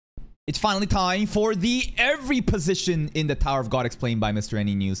It's finally time for the every position in the Tower of God explained by Mr.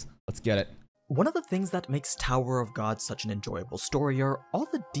 ANINEWS. Let's get it. One of the things that makes Tower of God such an enjoyable story are all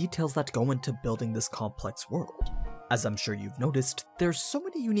the details that go into building this complex world. As I'm sure you've noticed, there's so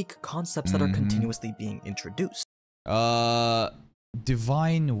many unique concepts that are continuously being introduced.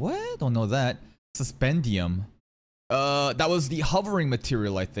 Divine what? Don't know that. Suspendium. That was the hovering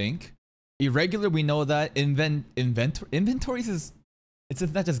material, I think. Irregular, we know that. Inventories is... It's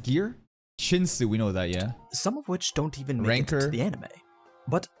not just gear? Shinsu, we know that, yeah. Some of which don't even make it to the anime.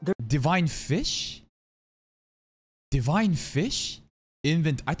 But they're... Divine fish? Divine fish?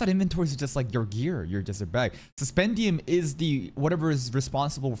 I thought inventories is just like your gear, you're just a bag. Suspendium is the whatever is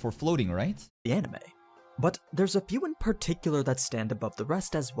responsible for floating, right? The anime. But there's a few in particular that stand above the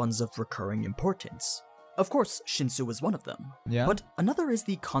rest as ones of recurring importance. Of course, Shinsu is one of them. Yeah. But another is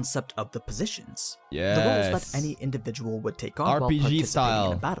the concept of the positions. Yes. The roles that any individual would take on while participating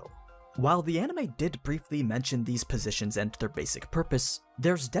in a battle. While the anime did briefly mention these positions and their basic purpose,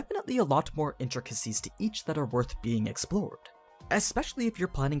 there's definitely a lot more intricacies to each that are worth being explored. Especially if you're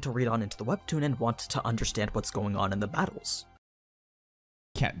planning to read on into the webtoon and want to understand what's going on in the battles.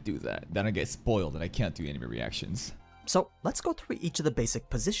 Can't do that. Then I get spoiled and I can't do anime reactions. So let's go through each of the basic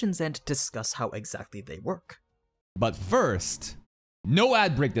positions and discuss how exactly they work. But first, no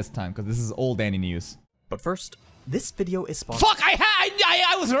ad break this time because this is old ANINEWS. But first, this video is sponsored. Fuck!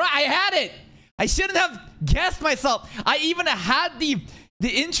 I was right. I had it. I shouldn't have guessed myself. I even had the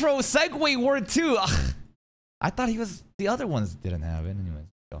intro segue word too. Ugh. I thought he was... The other ones didn't have it. Anyways,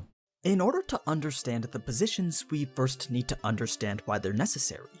 go. In order to understand the positions, we first need to understand why they're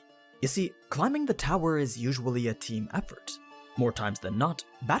necessary. You see, climbing the tower is usually a team effort. More times than not,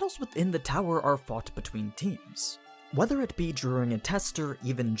 battles within the tower are fought between teams. Whether it be during a test or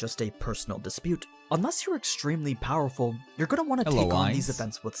even just a personal dispute, unless you're extremely powerful, you're going to want to take on these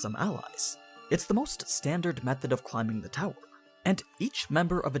events with some allies. It's the most standard method of climbing the tower. And each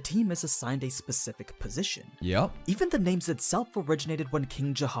member of a team is assigned a specific position. Yep. Even the names itself originated when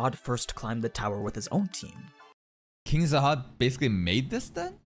King Jihad first climbed the tower with his own team. King Jihad basically made this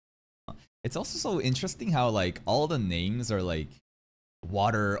then? It's also so interesting how like all the names are like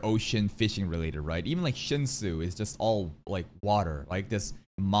water, ocean, fishing related, right? Even like Shinsu is just all like water, like this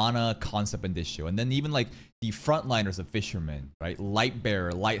mana concept in this show. And then even like the frontliners of fishermen, right? Light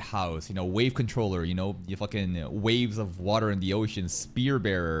bearer, lighthouse, you know, wave controller, you know, you fucking waves of water in the ocean, spear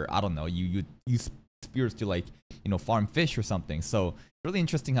bearer, I don't know, you use spears to like, you know, farm fish or something. So really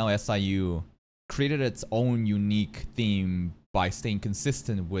interesting how SIU created its own unique theme by staying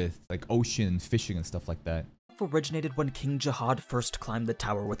consistent with like ocean fishing and stuff like that. Originated when King Jihad first climbed the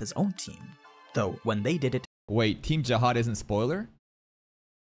tower with his own team. Though when they did it... Wait, Team Jihad isn't spoiler?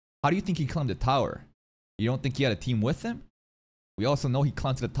 How do you think he climbed the tower? You don't think he had a team with him? We also know he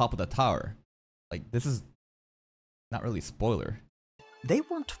climbed to the top of the tower. Like, this is not really spoiler. They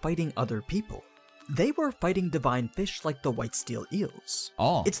weren't fighting other people. They were fighting divine fish like the white steel eels.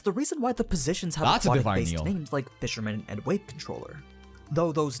 Oh. It's the reason why the positions have aquatic-based names like fisherman and wave controller.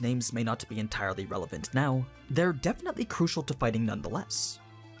 Though those names may not be entirely relevant now, they're definitely crucial to fighting nonetheless.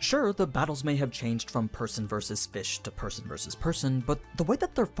 Sure, the battles may have changed from person versus fish to person versus person, but the way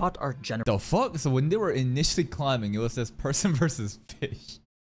that they're fought are generally... The fuck? So when they were initially climbing, it was just person versus fish.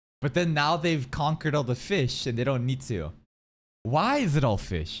 But then now they've conquered all the fish and they don't need to. Why is it all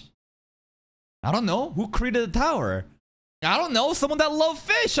fish? I don't know. Who created the tower? I don't know. Someone that loved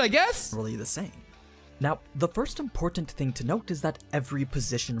fish, I guess. Really the same. Now, the first important thing to note is that every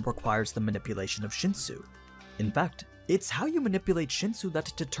position requires the manipulation of Shinsu. In fact, it's how you manipulate Shinsu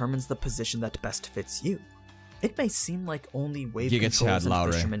that determines the position that best fits you. It may seem like only wave controllers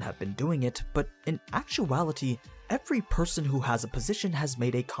and fishermen have been doing it, but in actuality, every person who has a position has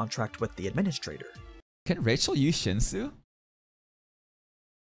made a contract with the administrator. Can Rachel use Shinsu?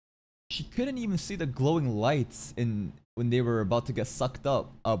 She couldn't even see the glowing lights when they were about to get sucked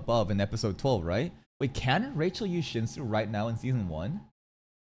up above in episode 12, right? Wait, can Rachel use Shinsu right now in season 1?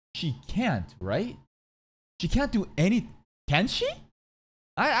 She can't, right? She can't do any... Can she?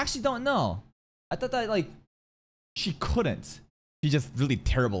 I actually don't know. I thought that, like, she couldn't. She's just really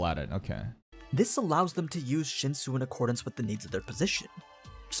terrible at it. Okay. This allows them to use Shinsu in accordance with the needs of their position.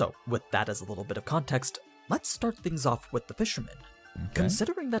 So, with that as a little bit of context, let's start things off with the fishermen. Okay.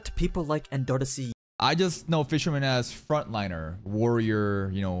 Considering that people like Endodasi... I just know fisherman as frontliner,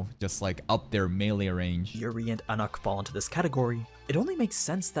 warrior, you know, just like up their melee range. Yuri and Anak fall into this category. It only makes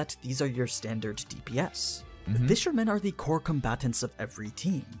sense that these are your standard DPS. Fishermen are the core combatants of every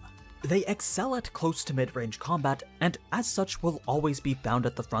team. They excel at close to mid-range combat, and as such will always be found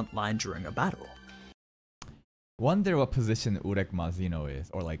at the front line during a battle. Wonder what position Urek Mazino is,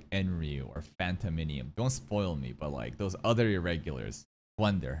 or like Enryu or Phantominium. Don't spoil me, but like those other irregulars.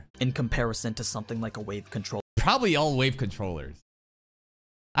 Wonder. In comparison to something like a wave control. Probably all wave controllers.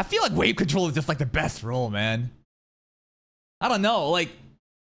 I feel like wave control is just like the best role, man. I don't know, like,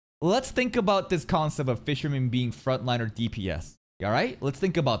 let's think about this concept of fishermen being frontline or DPS. Alright? Let's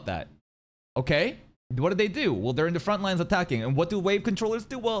think about that. Okay? What do they do? Well, they're in the front lines attacking. And what do wave controllers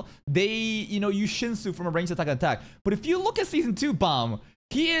do? Well, they, use Shinsu from a ranged attack. But if you look at Season 2, Bomb,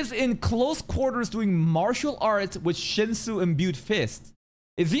 he is in close quarters doing martial arts with Shinsu imbued fists.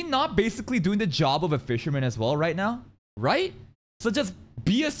 Is he not basically doing the job of a fisherman as well right now? Right? So just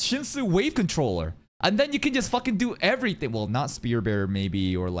be a Shinsu wave controller. And then you can just fucking do everything. Well, not spear bearer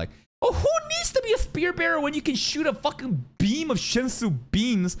maybe, or like... Oh, who needs to be a spear bearer when you can shoot a fucking beam of Shinsu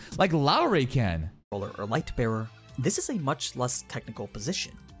beams like Laure can? Or light bearer, this is a much less technical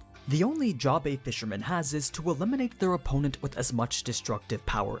position. The only job a fisherman has is to eliminate their opponent with as much destructive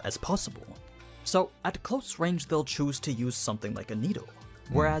power as possible. So, at close range they'll choose to use something like a needle,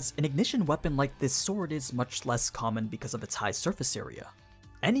 whereas an ignition weapon like this sword is much less common because of its high surface area.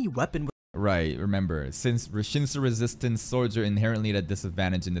 Any weapon with Right, remember, since Shinsu resistant swords are inherently at a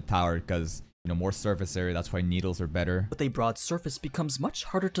disadvantage in the tower because, more surface area, that's why needles are better. with a broad surface becomes much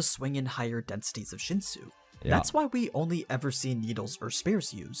harder to swing in higher densities of Shinsu. Yeah. That's why we only ever see needles or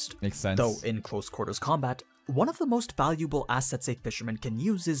spears used. Makes sense. Though in close quarters combat, one of the most valuable assets a fisherman can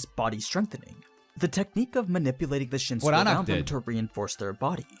use is body strengthening. The technique of manipulating the Shinsu What Anak around them did. to reinforce their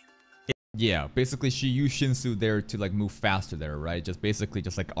body. Yeah, basically she used Shinsu there to like move faster there, right? Just basically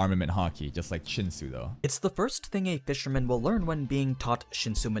just like armament hockey, just like Shinsu though. It's the first thing a fisherman will learn when being taught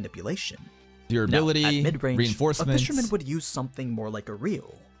Shinsu manipulation. Durability, Now, at mid-range, a reinforcements. fisherman would use something more like a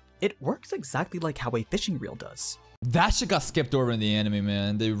reel. It works exactly like how a fishing reel does. That shit got skipped over in the anime,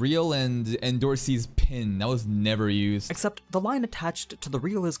 man. The reel and Dorsey's pin, that was never used. Except the line attached to the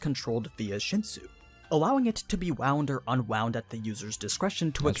reel is controlled via Shinsu, allowing it to be wound or unwound at the user's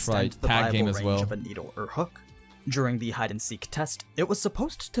discretion to That's extend right, the tag game viable as range well. of a needle or hook. During the hide-and-seek test, it was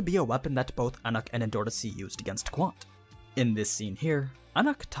supposed to be a weapon that both Anak and Endorsi used against Quant. In this scene here,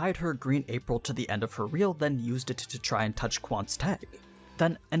 Anak tied her green April to the end of her reel, then used it to try and touch Quant's tag.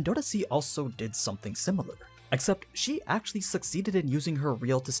 Then Endorsi also did something similar, except she actually succeeded in using her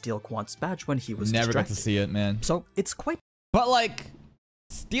reel to steal Quant's badge when he was Never distracted. got to see it, man. So it's quite But like,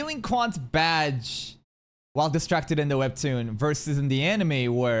 stealing Quant's badge while distracted in the webtoon versus in the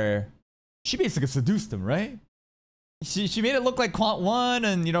anime where she basically seduced him, right? She made it look like Quant won,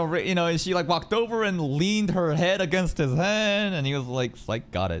 and she like walked over and leaned her head against his head, and he was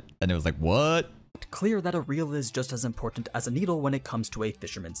like, got it. And it was like, what? clear that a reel is just as important as a needle when it comes to a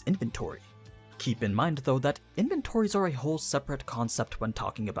fisherman's inventory. Keep in mind though that inventories are a whole separate concept when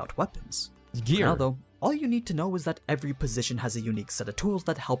talking about weapons. Gear. Now though, all you need to know is that every position has a unique set of tools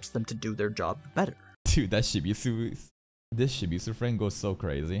that helps them to do their job better. Dude, this Shibisu friend goes so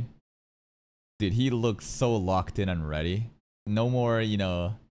crazy. Dude, he looks so locked in and ready. No more,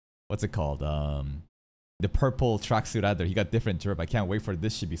 what's it called? The purple tracksuit either. He got different drip. I can't wait for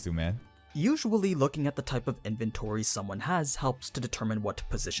this Shibisu, man. Usually looking at the type of inventory someone has helps to determine what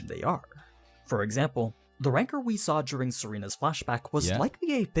position they are. For example, the ranker we saw during Serena's flashback was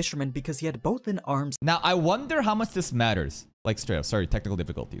likely a fisherman because he had both in arms. Now, I wonder how much this matters. Like, straight up, sorry, technical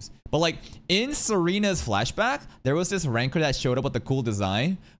difficulties. But like, in Serena's flashback, there was this ranker that showed up with the cool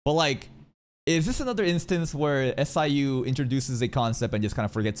design. But like, is this another instance where SIU introduces a concept and just kind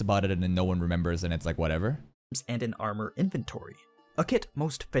of forgets about it and then no one remembers and it's like, whatever? And an armor inventory, a kit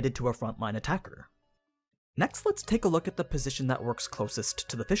most fitted to a frontline attacker. Next, let's take a look at the position that works closest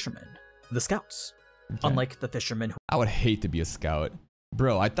to the fisherman, the scouts. Okay. Unlike the fishermen who— I would hate to be a scout.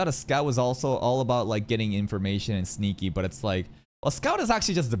 Bro, I thought a scout was also all about like getting information and sneaky, but it's like, well, scout is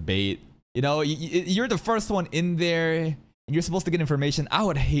actually just the bait. You know, you're the first one in there and you're supposed to get information. I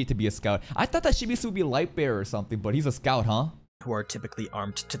would hate to be a scout. I thought that Shibisu would be a light bearer or something, but he's a scout, huh? Who are typically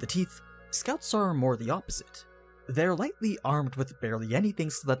armed to the teeth. Scouts are more the opposite. They're lightly armed with barely anything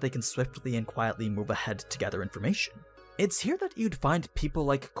so that they can swiftly and quietly move ahead to gather information. It's here that you'd find people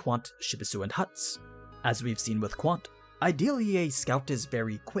like Quant, Shibisu, and Huts. As we've seen with Quant, ideally a scout is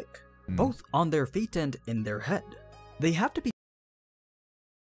very quick, both on their feet and in their head. They have to be—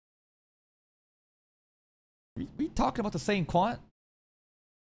 We talking about the same Quant?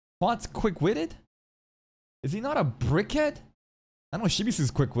 Quant's quick-witted? Is he not a brickhead? I know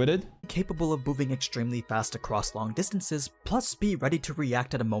Shibisu's quick-witted. Capable of moving extremely fast across long distances, plus be ready to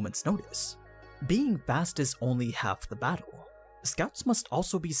react at a moment's notice. Being fast is only half the battle. Scouts must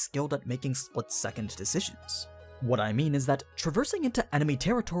also be skilled at making split-second decisions. What I mean is that traversing into enemy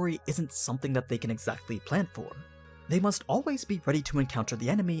territory isn't something that they can exactly plan for. they must always be ready to encounter the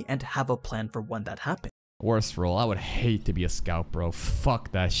enemy and have a plan for when that happens. Worst role. I would hate to be a scout, bro.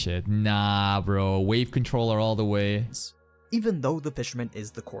 Fuck that shit. Nah, bro. Wave controller all the way. Even though the fisherman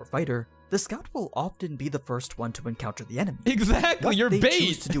is the core fighter, the scout will often be the first one to encounter the enemy. Exactly, you're bait! What they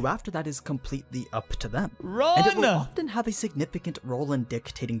choose to do after that is completely up to them. Run! And it will often have a significant role in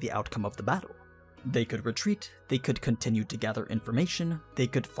dictating the outcome of the battle. They could retreat, they could continue to gather information, they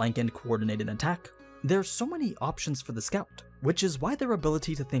could flank and coordinate an attack. There's so many options for the scout, which is why their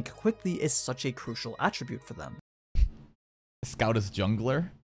ability to think quickly is such a crucial attribute for them. Scout is jungler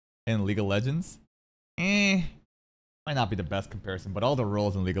in League of Legends? Might not be the best comparison, but all the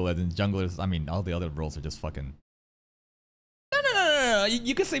roles in League of Legends, junglers, I mean, all the other roles are just fucking... No.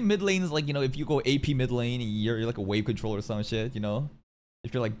 You could say mid lane is like, you know, if you go AP mid lane, you're like a wave controller or some shit, you know?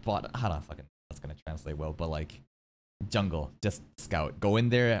 If you're like bot, I don't know, fucking, that's gonna translate well, but like, jungle, just scout. Go in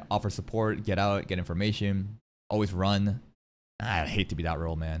there, offer support, get out, get information, always run. I hate to be that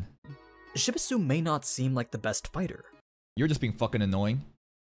role, man. Shibisu may not seem like the best fighter. You're just being fucking annoying.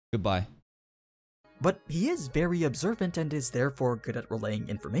 Goodbye. But he is very observant and is therefore good at relaying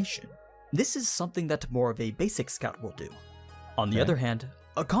information. This is something that more of a basic scout will do. On the other hand,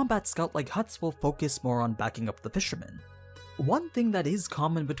 a combat scout like Huts will focus more on backing up the fisherman. One thing that is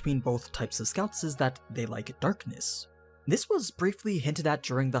common between both types of scouts is that they like darkness. This was briefly hinted at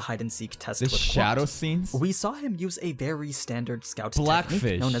during the hide-and-seek test with shadow Quant. scenes? We saw him use a very standard scout Blackfish.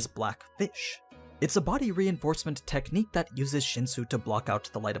 technique known as Blackfish. It's a body reinforcement technique that uses Shinsu to block out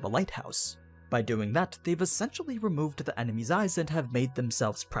the light of a lighthouse. By doing that, they've essentially removed the enemy's eyes and have made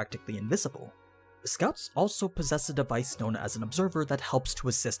themselves practically invisible. Scouts also possess a device known as an observer that helps to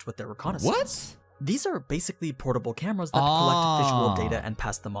assist with their reconnaissance. What? These are basically portable cameras that collect visual data and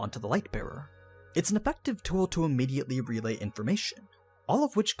pass them on to the Lightbearer. It's an effective tool to immediately relay information, all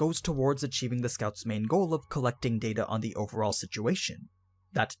of which goes towards achieving the scout's main goal of collecting data on the overall situation.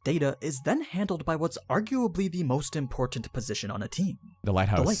 That data is then handled by what's arguably the most important position on a team. The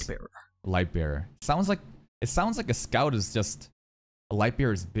lighthouse. The Lightbearer. Lightbearer. It sounds like a scout is just a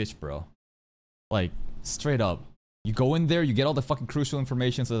Lightbearer's bitch, bro. Like, straight up. You go in there, you get all the fucking crucial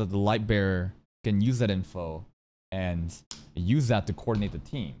information so that the Lightbearer can use that info and use that to coordinate the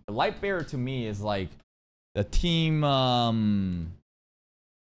team. The Lightbearer to me is like the team,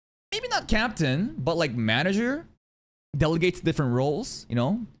 maybe not captain, but like manager, delegates different roles, you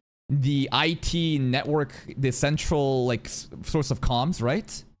know? The IT network, the central like source of comms,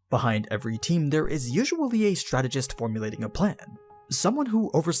 right? Behind every team, there is usually a strategist formulating a plan. Someone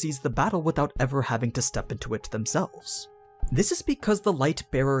who oversees the battle without ever having to step into it themselves. This is because the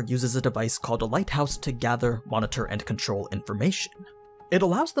Lightbearer uses a device called a lighthouse to gather, monitor, and control information. It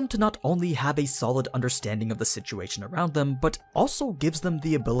allows them to not only have a solid understanding of the situation around them, but also gives them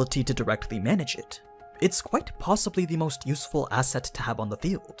the ability to directly manage it. It's quite possibly the most useful asset to have on the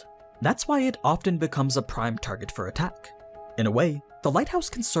field. That's why it often becomes a prime target for attack. In a way, the lighthouse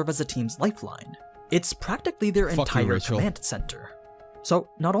can serve as a team's lifeline. It's practically their entire command center. So,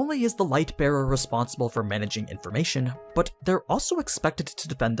 not only is the Lightbearer responsible for managing information, but they're also expected to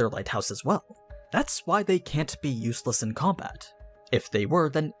defend their lighthouse as well. That's why they can't be useless in combat. If they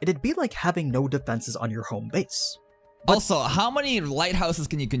were, then it'd be like having no defenses on your home base. But also, how many lighthouses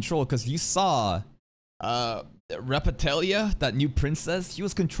can you control? Because you saw, Repatelia, that new princess, she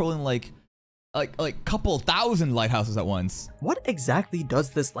was controlling like couple thousand lighthouses at once. What exactly does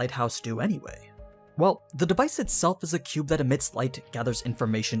this lighthouse do anyway? Well, the device itself is a cube that emits light, gathers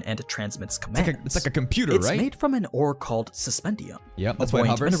information, and transmits commands. It's like a computer, right? It's made from an ore called suspendium. Yep, that's a why it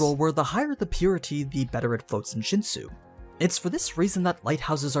buoyant hovers. Mineral where the higher the purity, the better it floats in Shinsu. It's for this reason that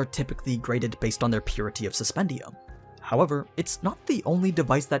lighthouses are typically graded based on their purity of suspendium. However, it's not the only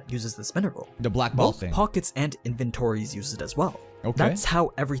device that uses this mineral. The black ball thing. Both pockets and inventories use it as well. Okay. That's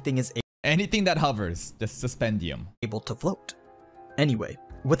how everything is anything that hovers, the suspendium. Able to float. Anyway,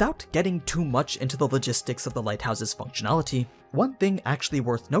 without getting too much into the logistics of the lighthouse's functionality, one thing actually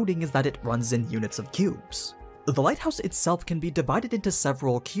worth noting is that it runs in units of cubes. The lighthouse itself can be divided into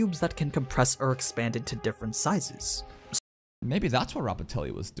several cubes that can compress or expand into different sizes. Maybe that's what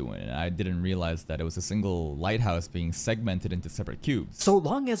Rapatelli was doing, and I didn't realize that it was a single lighthouse being segmented into separate cubes. So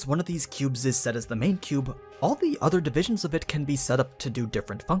long as one of these cubes is set as the main cube, all the other divisions of it can be set up to do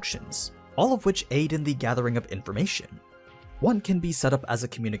different functions, all of which aid in the gathering of information. One can be set up as a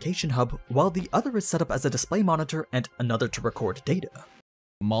communication hub, while the other is set up as a display monitor and another to record data.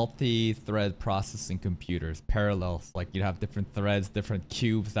 Multi-thread processing computers, parallels, like you have different threads, different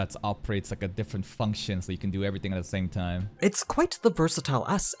cubes that operates like a different function, so you can do everything at the same time. It's quite the versatile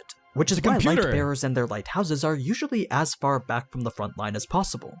asset, which is why light bearers and their lighthouses are usually as far back from the front line as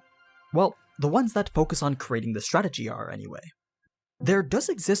possible. Well, the ones that focus on creating the strategy are, anyway. There does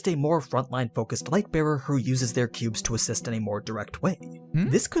exist a more frontline-focused Lightbearer who uses their cubes to assist in a more direct way.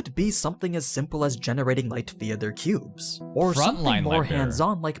 This could be something as simple as generating light via their cubes, or something more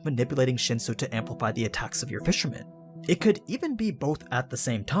hands-on like manipulating Shinsu to amplify the attacks of your fishermen. It could even be both at the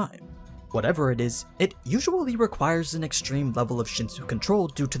same time. Whatever it is, it usually requires an extreme level of Shinsu control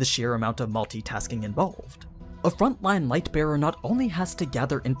due to the sheer amount of multitasking involved. A frontline Lightbearer not only has to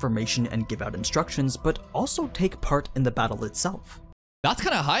gather information and give out instructions, but also take part in the battle itself. That's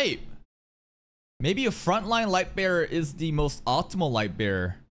kind of hype. Maybe a frontline Lightbearer is the most optimal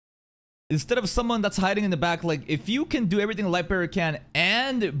Lightbearer. Instead of someone that's hiding in the back, like, if you can do everything a Lightbearer can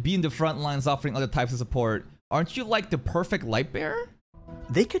and be in the front lines offering other types of support, aren't you like the perfect Lightbearer?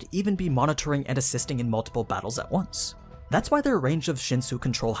 They could even be monitoring and assisting in multiple battles at once. That's why their range of Shinsu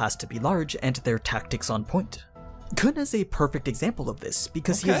control has to be large and their tactics on point. Kun is a perfect example of this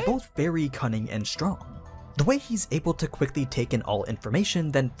because he is both very cunning and strong. The way he's able to quickly take in all information,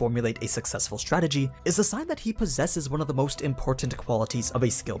 then formulate a successful strategy, is a sign that he possesses one of the most important qualities of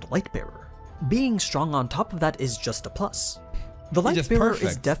a skilled Lightbearer. Being strong on top of that is just a plus. The Lightbearer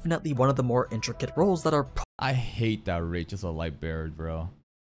is definitely one of the more intricate roles that are— I hate that Rachel's a Lightbearer, bro.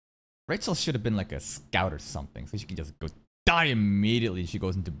 Rachel should have been like a scout or something, so she can just go die immediately if she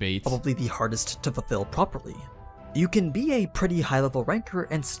goes into bait. Probably the hardest to fulfill properly. You can be a pretty high-level ranker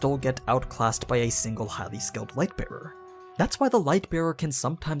and still get outclassed by a single highly skilled Lightbearer. That's why the Lightbearer can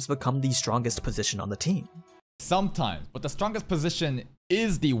sometimes become the strongest position on the team. Sometimes, but the strongest position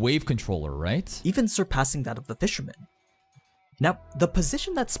is the wave controller, right? Even surpassing that of the fisherman. Now, the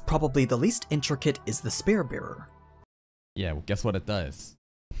position that's probably the least intricate is the spear bearer. Yeah, well, guess what it does?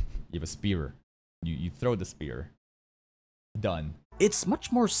 You have a spear. You throw the spear. Done. It's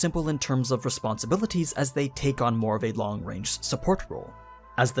much more simple in terms of responsibilities as they take on more of a long-range support role.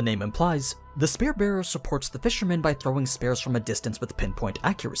 As the name implies, the spear bearer supports the fisherman by throwing spears from a distance with pinpoint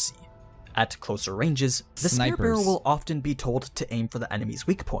accuracy. At closer ranges, the spear bearer will often be told to aim for the enemy's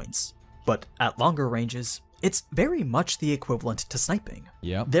weak points, but at longer ranges, it's very much the equivalent to sniping.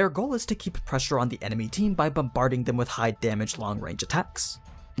 Their goal is to keep pressure on the enemy team by bombarding them with high damage long-range attacks.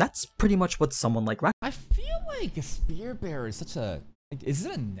 That's pretty much what someone like I feel like a spear bearer is such a— is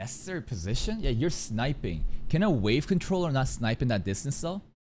it a necessary position? Yeah, you're sniping. Can a wave controller not snipe in that distance though?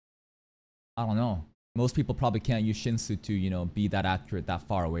 I don't know. Most people probably can't use Shinsu to, you know, be that accurate that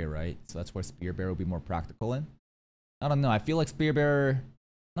far away, right? So that's where spear bearer will be more practical in. I don't know. I feel like spear bearer,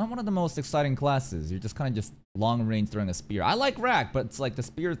 not one of the most exciting classes. You're just kind of just long range throwing a spear. I like Rack, but it's like the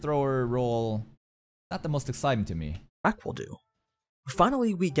spear thrower role, not the most exciting to me. Rack will do.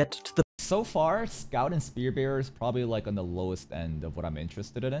 Finally, we get to the— So far, Scout and Spear Bearer is probably like on the lowest end of what I'm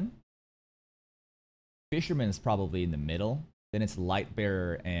interested in. Fisherman is probably in the middle. Then it's Light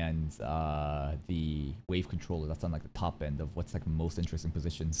Bearer and the Wave Controller. That's on like the top end of what's like most interesting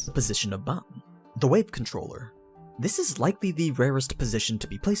positions. Position of Ban, the Wave Controller. This is likely the rarest position to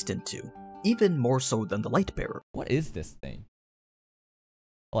be placed into, even more so than the Light Bearer. What is this thing?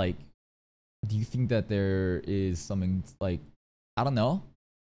 Like, do you think that there is something like, I don't know.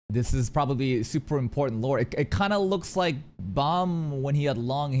 This is probably super important lore. It kind of looks like Bomb when he had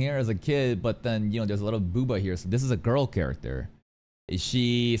long hair as a kid, but then, you know, there's a little booba here. So this is a girl character. Is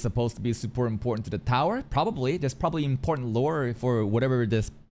she supposed to be super important to the tower? Probably. There's probably important lore for whatever this,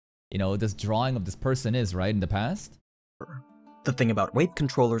 you know, this drawing of this person is, right, in the past. The thing about wave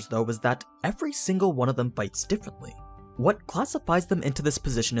controllers, though, is that every single one of them fights differently. What classifies them into this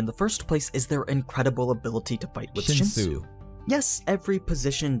position in the first place is their incredible ability to fight with Shinsu. Yes, every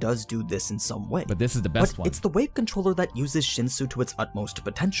position does do this in some way. But this is the best one. It's the wave controller that uses Shinsu to its utmost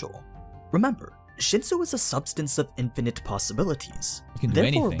potential. Remember, Shinsu is a substance of infinite possibilities. You can do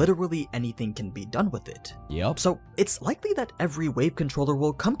Therefore, anything. literally anything can be done with it. Yep. So, it's likely that every wave controller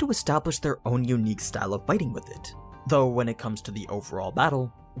will come to establish their own unique style of fighting with it. Though, when it comes to the overall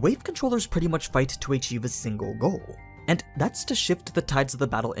battle, wave controllers pretty much fight to achieve a single goal. And that's to shift the tides of the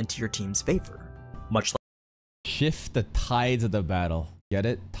battle into your team's favor. Much like shift the tides of the battle. Get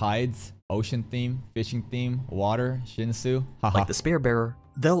it? Tides, ocean theme, fishing theme, water, Shinsu. Like the spear bearer,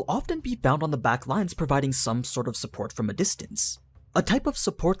 they'll often be found on the back lines providing some sort of support from a distance. A type of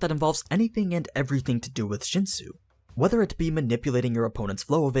support that involves anything and everything to do with Shinsu. Whether it be manipulating your opponent's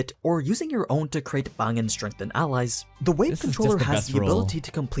flow of it, or using your own to create bang and strengthen allies, the wave controller has the ability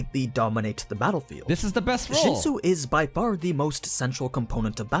to completely dominate the battlefield. This is the best role. Shinsu is by far the most central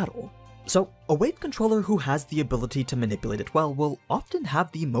component of battle. So, a wave controller who has the ability to manipulate it well will often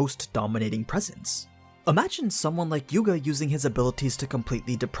have the most dominating presence. Imagine someone like Yuga using his abilities to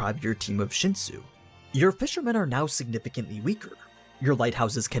completely deprive your team of Shinsu. Your fishermen are now significantly weaker. Your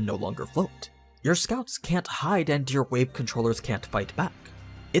lighthouses can no longer float. Your scouts can't hide and your wave controllers can't fight back.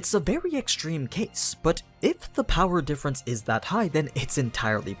 It's a very extreme case, but if the power difference is that high, then it's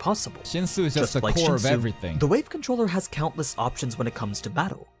entirely possible. Shinsu is just the like core of Shinsu, everything. The wave controller has countless options when it comes to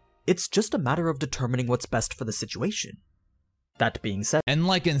battle. It's just a matter of determining what's best for the situation. That being said, and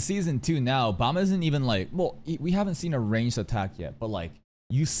like in season 2 now, Bam isn't even like, well, we haven't seen a ranged attack yet, but like,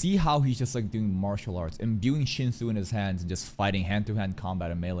 you see how he's just like doing martial arts, imbuing Shinsu in his hands and just fighting hand-to-hand combat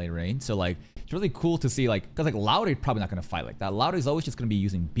in melee range. So like, it's really cool to see, like, because like Laure's probably not going to fight like that. Laure's always just going to be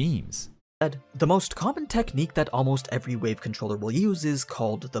using beams. The most common technique that almost every wave controller will use is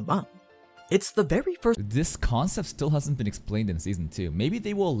called the Bam. It's the very first— This concept still hasn't been explained in season 2. Maybe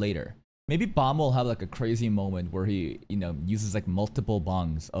they will later. Maybe Bam will have like a crazy moment where he, you know, uses like multiple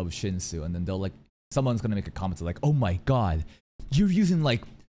bangs of Shinsu, and then they'll like, someone's going to make a comment like, oh my god, you're using like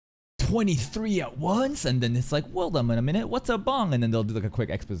 23 at once? And then it's like, well, then in a minute, what's a bang? And then they'll do like a quick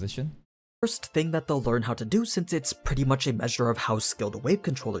exposition. First thing that they'll learn how to do, since it's pretty much a measure of how skilled a wave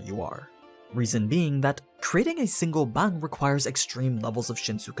controller you are. Reason being that creating a single bang requires extreme levels of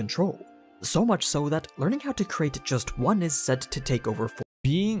Shinsu control. So much so that learning how to create just one is said to take over 4.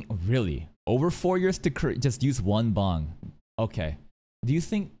 Being really over 4 years to just use one bang. Okay. Do you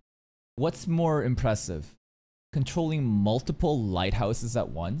think, what's more impressive? Controlling multiple lighthouses at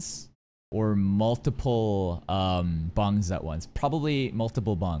once, or multiple bangs at once? Probably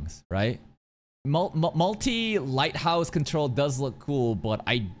multiple bangs, right? Multi-lighthouse control does look cool, but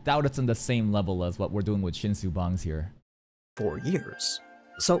I doubt it's on the same level as what we're doing with Shinsu bangs here. 4 years.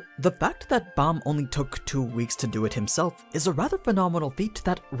 So the fact that Bam only took 2 weeks to do it himself is a rather phenomenal feat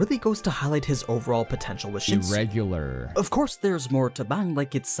that really goes to highlight his overall potential with Shinsu. Irregular. Of course there's more to Bang,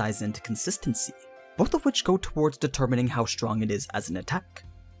 like its size and consistency, both of which go towards determining how strong it is as an attack.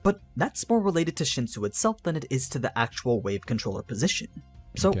 But that's more related to Shinsu itself than it is to the actual wave controller position.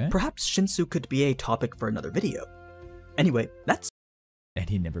 So perhaps Shinsu could be a topic for another video. Anyway, that's— And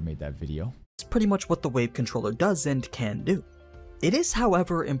he never made that video. pretty much what the wave controller does and can do. It is,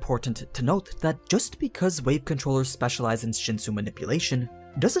 however, important to note that just because wave controllers specialize in Shinsu manipulation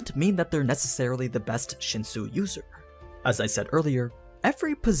doesn't mean that they're necessarily the best Shinsu user. As I said earlier,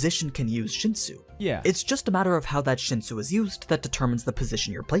 every position can use Shinsu. Yeah. It's just a matter of how that Shinsu is used that determines the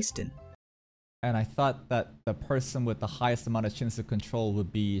position you're placed in. And I thought that the person with the highest amount of Shinsu control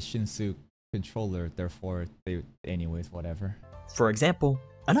would be Shinsu controller, therefore anyways, whatever. For example,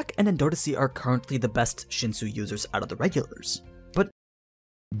 Anak and Endodisi are currently the best Shinsu users out of the regulars.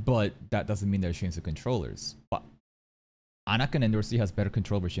 But that doesn't mean they're Shinsu controllers. But Anak and Endodisi has better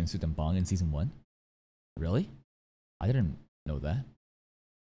control over Shinsu than Bang in season 1? Really? I didn't know that.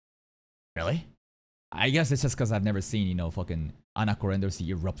 Really? I guess it's just because I've never seen, you know, fucking Anak or Endodisi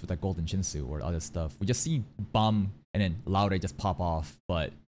erupt with like golden Shinsu or other stuff. We just see Bam and then Laure just pop off,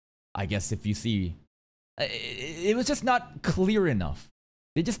 but I guess if you see, it was just not clear enough.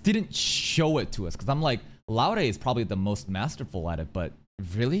 They just didn't show it to us, because I'm like, Laure is probably the most masterful at it, but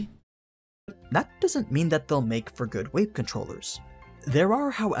really? That doesn't mean that they'll make for good wave controllers. There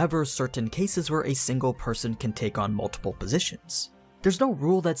are, however, certain cases where a single person can take on multiple positions. There's no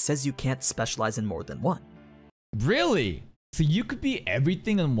rule that says you can't specialize in more than one. Really? So you could be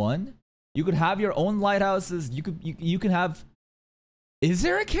everything in one? You could have your own lighthouses, you can have... Is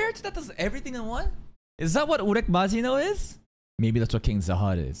there a character that does everything in one? Is that what Urek Majino is? Maybe that's what King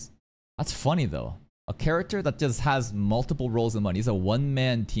Zahad is. That's funny though. A character that just has multiple roles in one. He's a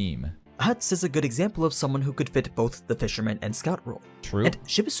one-man team. Hats is a good example of someone who could fit both the fisherman and scout role. True. And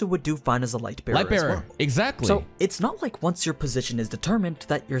Shibisu would do fine as a light bearer as well. Exactly. So it's not like once your position is determined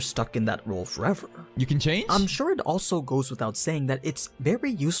that you're stuck in that role forever. You can change? I'm sure it also goes without saying that it's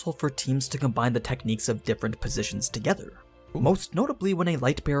very useful for teams to combine the techniques of different positions together. Ooh. Most notably when a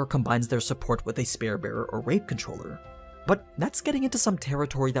light bearer combines their support with a spear bearer or wave controller. But that's getting into some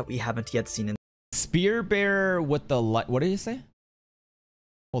territory that we haven't yet seen in Spear bearer with the light. What did you say?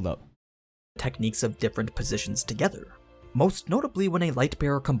 Hold up. Techniques of different positions together. Most notably when a light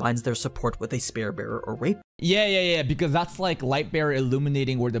bearer combines their support with a spear bearer or wave. Yeah, because that's like light bearer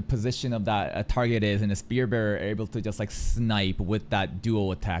illuminating where the position of that target is, and a spear bearer able to just like snipe with that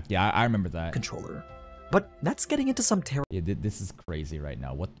dual attack. Yeah, I remember that. Controller. But that's getting into some Yeah, this is crazy right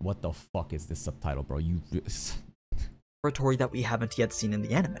now. What the fuck is this subtitle, bro? territory that we haven't yet seen in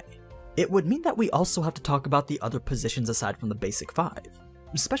the anime. It would mean that we also have to talk about the other positions aside from the basic 5.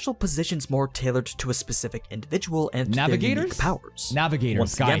 Special positions more tailored to a specific individual and their unique powers. Navigators,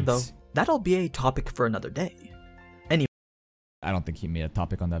 Once again though, that'll be a topic for another day. I don't think he made a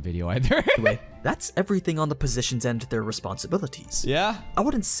topic on that video either. Anyway, that's everything on the positions and their responsibilities. Yeah? I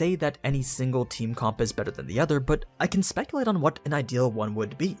wouldn't say that any single team comp is better than the other, but I can speculate on what an ideal one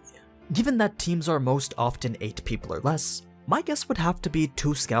would be. Given that teams are most often 8 people or less, my guess would have to be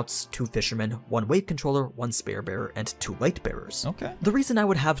 2 scouts, 2 fishermen, 1 wave controller, 1 spear bearer, and 2 light bearers. Okay. The reason I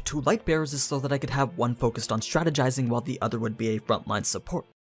would have 2 light bearers is so that I could have one focused on strategizing while the other would be a frontline support.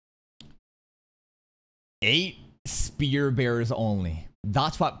 8 spear bearers only.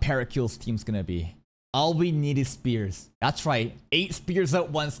 That's what Parakeel's team's gonna be. All we need is spears. That's right. 8 spears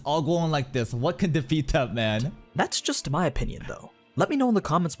at once, all going like this. What can defeat that, man? That's just my opinion, though. Let me know in the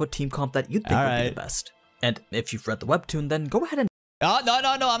comments what team comp that you think would be the best. And if you've read the webtoon, then go ahead and... Oh,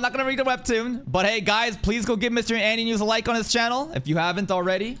 no, I'm not gonna read the webtoon. But hey, guys, please go give Mr. ANINEWS a like on his channel if you haven't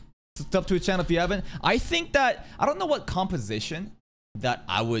already. Subscribe to his channel if you haven't. I think that... I don't know what composition that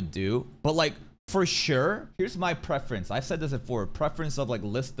I would do, but like... For sure, here's my preference. I've said this before, preference of like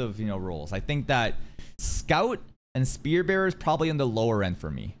list of, you know, roles. I think that Scout and Spear Bearer is probably on the lower end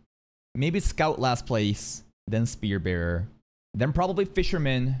for me. Maybe Scout last place, then Spear Bearer, then probably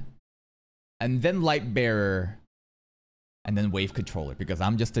Fisherman, and then Light Bearer, and then Wave Controller, because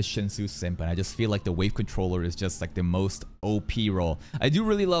I'm just a Shinsu simp and I just feel like the Wave Controller is just like the most OP role. I do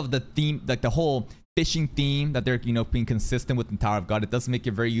really love the theme, like the whole fishing theme that they're, you know, being consistent with in Tower of God. It does make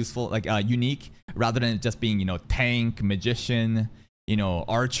it very useful, like unique, rather than just being, you know, tank, magician, you know,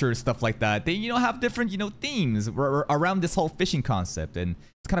 archer, stuff like that. They, you know, have different, you know, themes around this whole fishing concept. And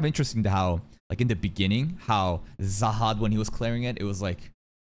it's kind of interesting to how, like in the beginning, how Zahad, when he was clearing it, it was like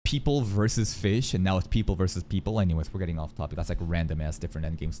people versus fish, and now it's people versus people. Anyways, we're getting off topic. That's like random ass different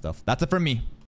endgame stuff. That's it for me.